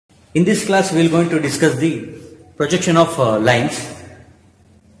In this class, we are going to discuss the projection of lines.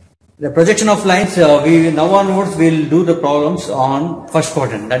 The projection of lines, we now onwards will do the problems on first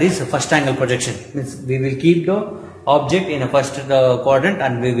quadrant, that is first angle projection. Means we will keep the object in a first quadrant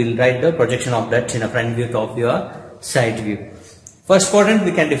and we will write the projection of that in a front view, top view or side view. First quadrant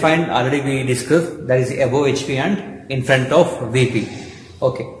we can define, already we discussed, that is above HP and in front of VP.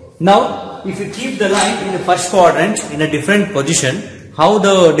 Okay. Now, if you keep the line in the first quadrant in a different position, how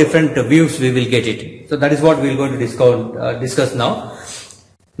the different views we will get it. So that is what we are going to discuss now.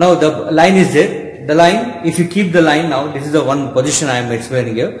 Now the line is there. The line, if you keep the line now, this is the one position I am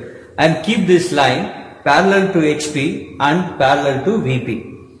explaining here. And keep this line parallel to HP and parallel to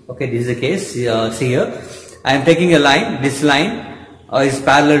VP. Okay, this is the case. See here, I am taking a line. This line is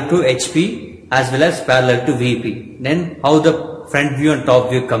parallel to HP as well as parallel to VP. Then how the front view and top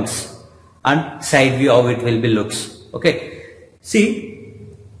view comes, and side view how it will be looks. Okay. See,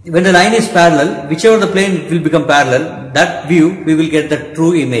 when the line is parallel, whichever the plane it will become parallel, that view we will get the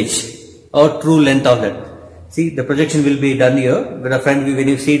true image or true length of that. See, the projection will be done here with the front view. When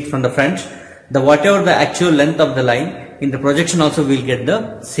you see it from the front, the whatever the actual length of the line, in the projection also we will get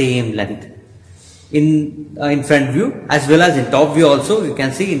the same length in front view as well as in top view also. You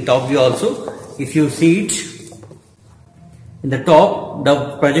can see in top view also, if you see it in the top,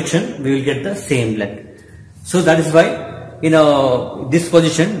 the projection we will get the same length. So that is why in this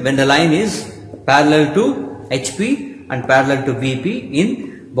position, when the line is parallel to HP and parallel to VP,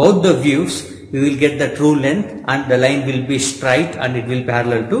 in both the views we will get the true length and the line will be straight and it will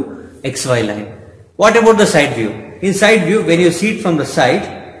parallel to XY line. What about the side view? In side view, when you see it from the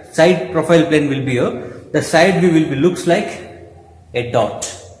side profile plane will be here. The side view will be looks like a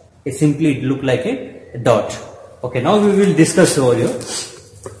dot. It simply look like a dot. Okay, now we will discuss over here.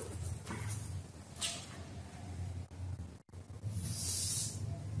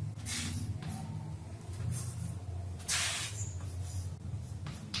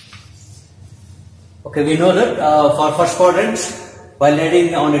 Okay, we know that for first quadrant, while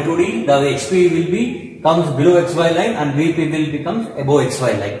heading on a 2D, the HP will be comes below XY line and VP will become above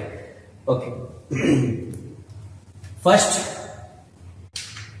XY line. Okay. First,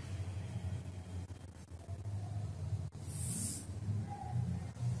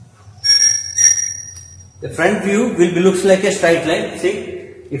 the front view will be looks like a straight line. See,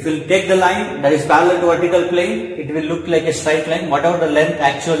 if you take the line that is parallel to vertical plane, it will look like a straight line. Whatever the length,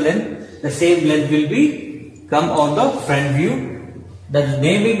 actual length, the same length will be come on the front view. The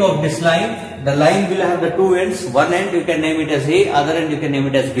naming of this line, the line will have the two ends. One end you can name it as A, other end you can name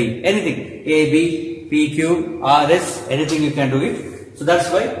it as B. Anything, A, B, P, Q, R, S, anything you can do it. So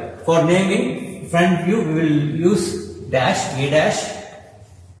that's why for naming front view we will use dash, A dash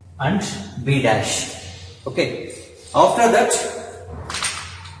and B dash. Okay. After that,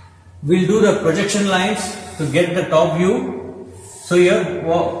 we'll do the projection lines to get the top view. So here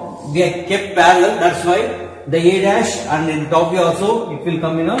we are kept parallel, that's why the A dash and in top view also it will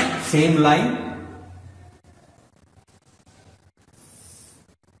come in a same line.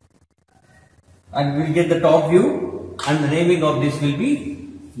 And we will get the top view and the naming of this will be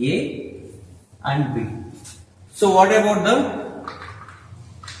A and B. So what about the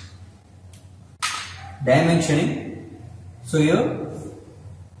dimensioning? So here,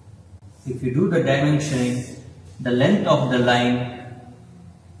 if you do the dimensioning, the length of the line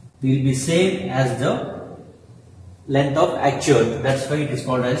will be same as the length of actual. That's why it is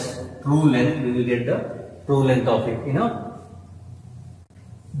called as true length. We will get the true length of it,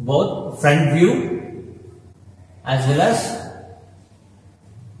 both front view as well as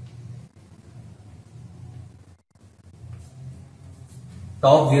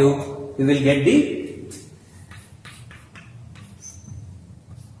top view. We will get the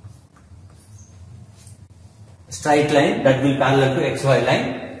straight line that will parallel to XY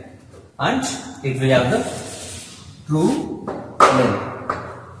line and it will have the true length.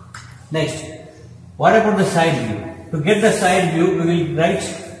 Next, what about the side view? To get the side view, we will write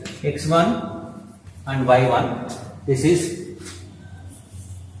X1 and Y1. This is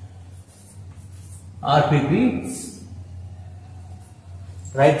RPP,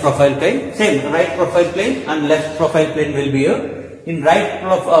 right profile plane. Same, right profile plane and left profile plane will be here. In right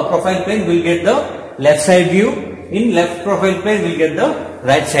profile plane, we will get the left side view. In left profile plane, we will get the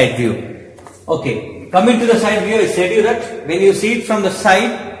right side view. Okay. Coming to the side view, I said you that when you see it from the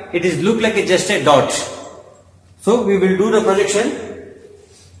side, it is look like just a dot. So we will do the projection.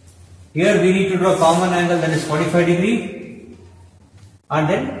 Here we need to draw common angle, that is 45 degree, and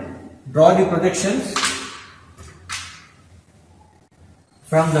then draw the projections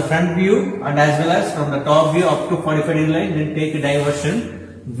from the front view and as well as from the top view up to 45 degree line, then take a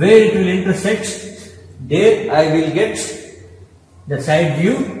diversion where it will intersect, there I will get the side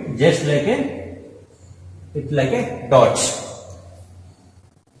view just like a dot.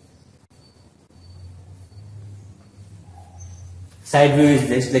 Side view is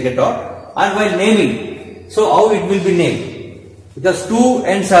just like a dot. And while naming, so how it will be named? Because two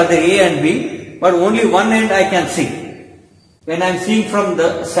ends are the A and B, but only one end I can see. When I am seeing from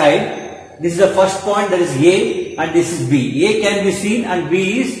the side, this is the first point, that is A, and this is B. A can be seen and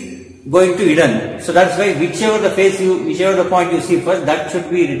B is going to hidden. So that's why whichever the point you see first, that should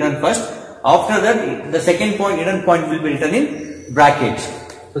be written first. After that, the second point, hidden point, will be written in bracket.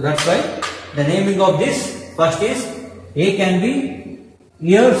 So that's why the naming of this first is A can be,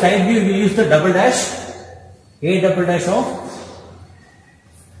 here side view we use the double dash, A double dash of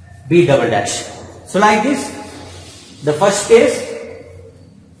B double dash. So like this, the first case,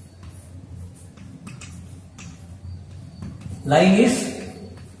 line is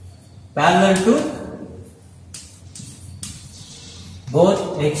parallel to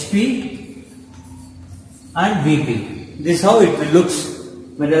both HP and VP. This is how it looks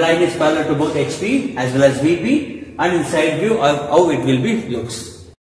when the line is parallel to both HP as well as VP, and in side view how it will be looks.